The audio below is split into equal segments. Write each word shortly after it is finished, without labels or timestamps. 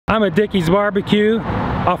I'm at Dickey's BBQ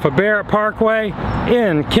off of Barrett Parkway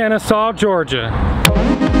in Kennesaw, Georgia.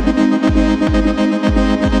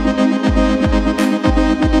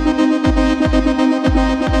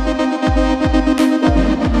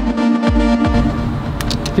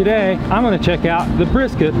 Today, I'm going to check out the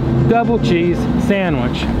Brisket Double Cheese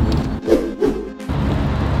Sandwich.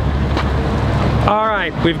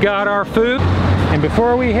 Alright, we've got our food, and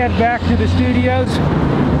before we head back to the studios,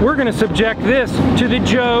 we're going to subject this to the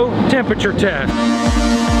Joe temperature test.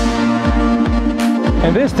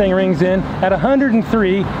 And this thing rings in at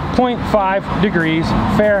 103.5 degrees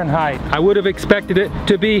Fahrenheit. I would have expected it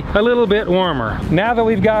to be a little bit warmer. Now that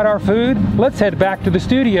we've got our food, let's head back to the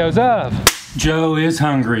studios of Joe is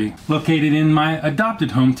Hungry, located in my adopted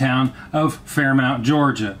hometown of Fairmount,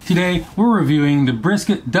 Georgia. Today, we're reviewing the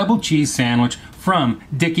Brisket Double Cheese Sandwich from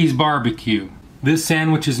Dickey's BBQ. This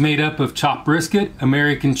sandwich is made up of chopped brisket,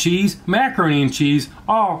 American cheese, macaroni and cheese,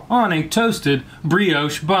 all on a toasted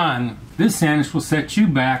brioche bun. This sandwich will set you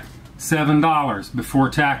back $7 before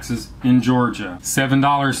taxes in Georgia.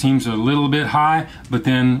 $7 seems a little bit high, but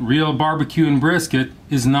then real barbecue and brisket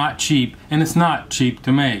is not cheap, and it's not cheap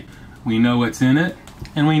to make. We know what's in it,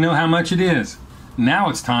 and we know how much it is. Now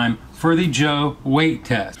it's time for the Joe weight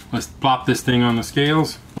test. Let's plop this thing on the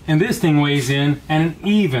scales. And this thing weighs in at an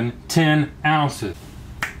even 10 ounces.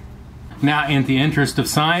 Now, in the interest of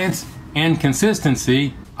science and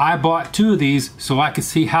consistency, I bought 2 of these so I could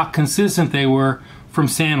see how consistent they were from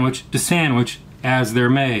sandwich to sandwich as they're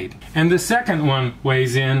made. And the second one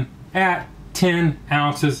weighs in at 10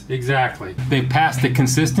 ounces exactly. They passed the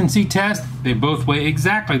consistency test. They both weigh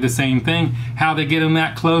exactly the same thing. How they get them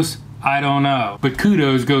that close, I don't know. But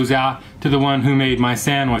kudos goes out to the one who made my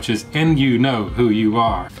sandwiches, and you know who you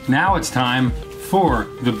are. Now it's time for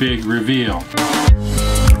the big reveal.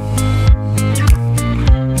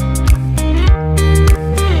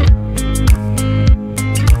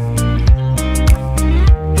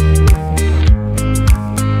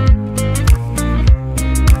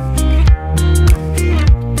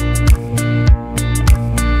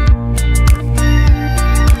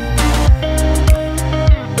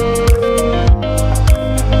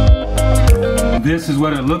 This is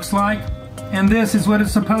what it looks like, and this is what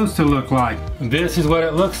it's supposed to look like. This is what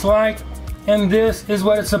it looks like, and this is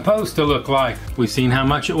what it's supposed to look like. We've seen how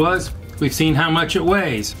much it was. We've seen how much it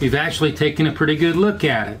weighs. We've actually taken a pretty good look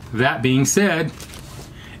at it. That being said,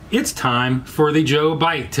 it's time for the Joe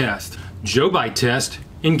bite test. Joe bite test,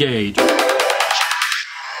 engage.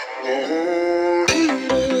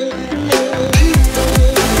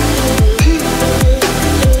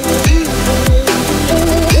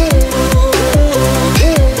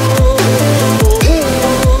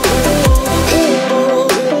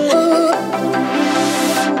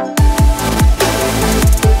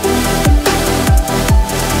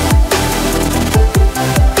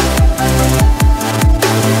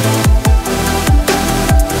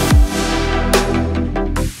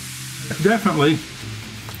 Definitely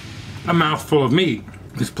a mouthful of meat.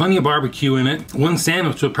 There's plenty of barbecue in it. One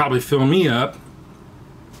sandwich would probably fill me up.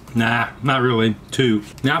 Nah, not really. 2.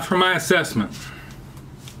 Now for my assessment.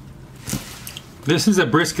 This is a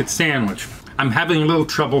brisket sandwich. I'm having a little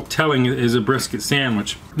trouble telling it is a brisket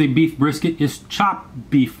sandwich. The beef brisket is chopped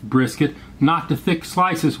beef brisket, not the thick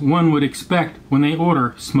slices one would expect when they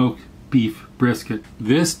order smoked beef brisket.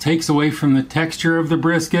 This takes away from the texture of the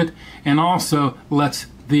brisket and also lets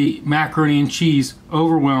the macaroni and cheese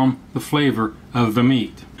overwhelm the flavor of the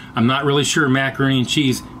meat. I'm not really sure macaroni and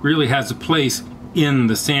cheese really has a place in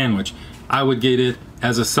the sandwich. I would get it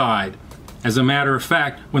as a side. As a matter of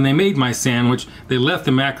fact, when they made my sandwich, they left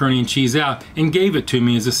the macaroni and cheese out and gave it to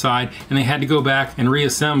me as a side, and they had to go back and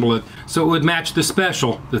reassemble it so it would match the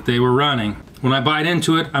special that they were running. When I bite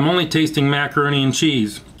into it, I'm only tasting macaroni and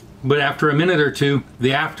cheese. But after a minute or two,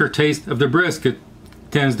 the aftertaste of the brisket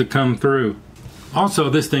tends to come through. Also,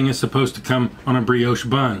 this thing is supposed to come on a brioche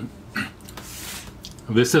bun.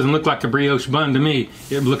 This doesn't look like a brioche bun to me.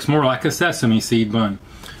 It looks more like a sesame seed bun.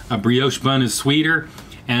 A brioche bun is sweeter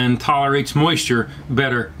and tolerates moisture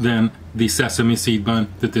better than the sesame seed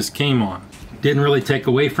bun that this came on. Didn't really take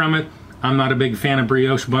away from it. I'm not a big fan of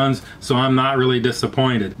brioche buns, so I'm not really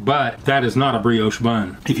disappointed. But that is not a brioche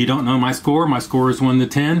bun. If you don't know my score is 1 to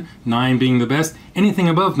 10, 9 being the best. Anything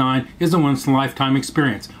above 9 is a once-in-a-lifetime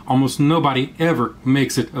experience. Almost nobody ever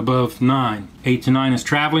makes it above 9. 8 to 9 is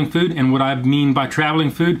traveling food, and what I mean by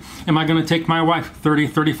traveling food, am I going to take my wife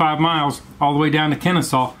 30-35 miles all the way down to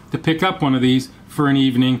Kennesaw to pick up one of these for an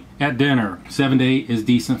evening at dinner? 7 to 8 is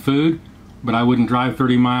decent food, but I wouldn't drive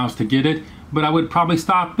 30 miles to get it. but I would probably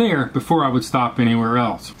stop there before I would stop anywhere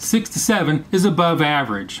else. 6 to 7 is above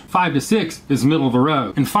average. 5 to 6 is middle of the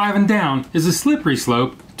road. And 5 and down is a slippery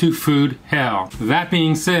slope to food hell. That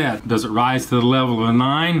being said, does it rise to the level of a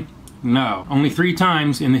 9? No. Only 3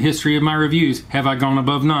 times in the history of my reviews have I gone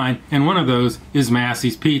above 9, and one of those is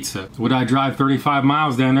Massey's Pizza. Would I drive 35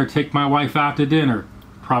 miles down there to take my wife out to dinner?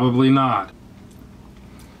 Probably not.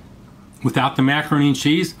 Without the macaroni and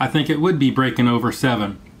cheese, I think it would be breaking over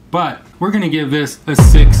 7. But we're going to give this a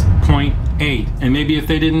 6.8. And maybe if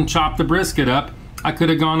they didn't chop the brisket up, I could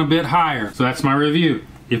have gone a bit higher. So that's my review.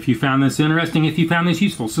 If you found this interesting, if you found this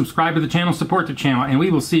useful, subscribe to the channel, support the channel, and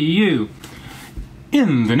we will see you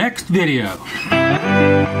in the next video.